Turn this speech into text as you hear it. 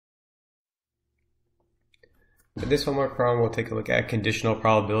For this homework problem, we'll take a look at conditional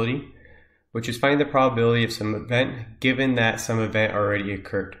probability, which is finding the probability of some event given that some event already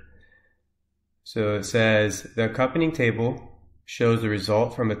occurred. So it says the accompanying table shows the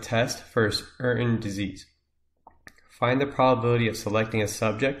result from a test for a certain disease. Find the probability of selecting a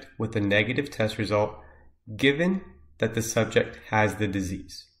subject with a negative test result given that the subject has the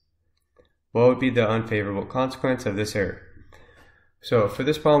disease. What would be the unfavorable consequence of this error? So for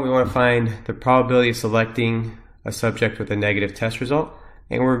this problem, we want to find the probability of selecting a subject with a negative test result,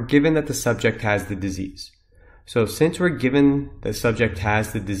 and we're given that the subject has the disease. So since we're given the subject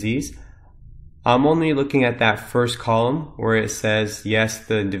has the disease, I'm only looking at that first column where it says, yes,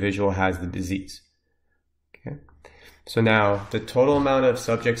 the individual has the disease. Okay. So now the total amount of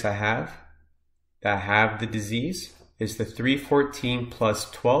subjects I have that have the disease is the 314 plus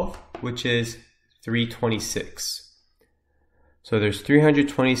 12, which is 326. So there's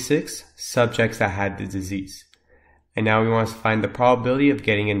 326 subjects that had the disease. And now we want to find the probability of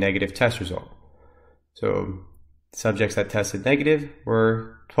getting a negative test result. So subjects that tested negative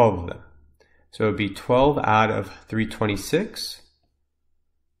were 12 of them. So it would be 12 out of 326.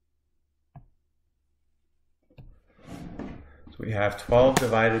 So we have 12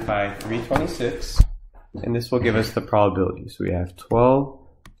 divided by 326, and this will give us the probability. So we have 12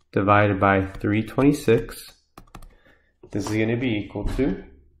 divided by 326. This is going to be equal to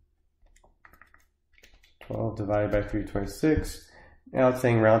 12 divided by 326. Now it's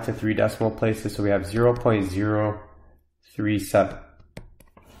saying round to 3 decimal places, so we have 0.037.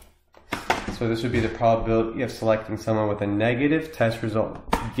 So this would be the probability of selecting someone with a negative test result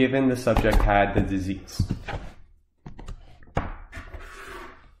given the subject had the disease.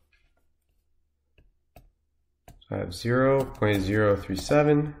 So I have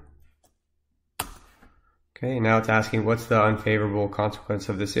 0.037. Okay, now it's asking what's the unfavorable consequence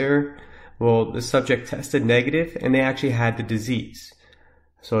of this error? Well, the subject tested negative and they actually had the disease.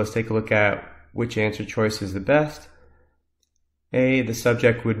 So let's take a look at which answer choice is the best. A, the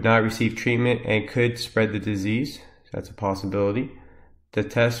subject would not receive treatment and could spread the disease. That's a possibility. The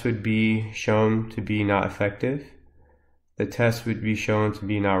test would be shown to be not effective. The test would be shown to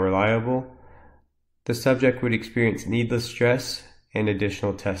be not reliable. The subject would experience needless stress and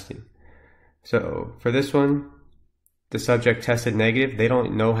additional testing. So for this one, the subject tested negative. They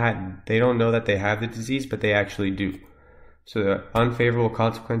don't know that they have the disease, but they actually do. So the unfavorable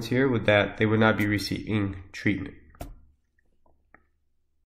consequence here would that they would not be receiving treatment.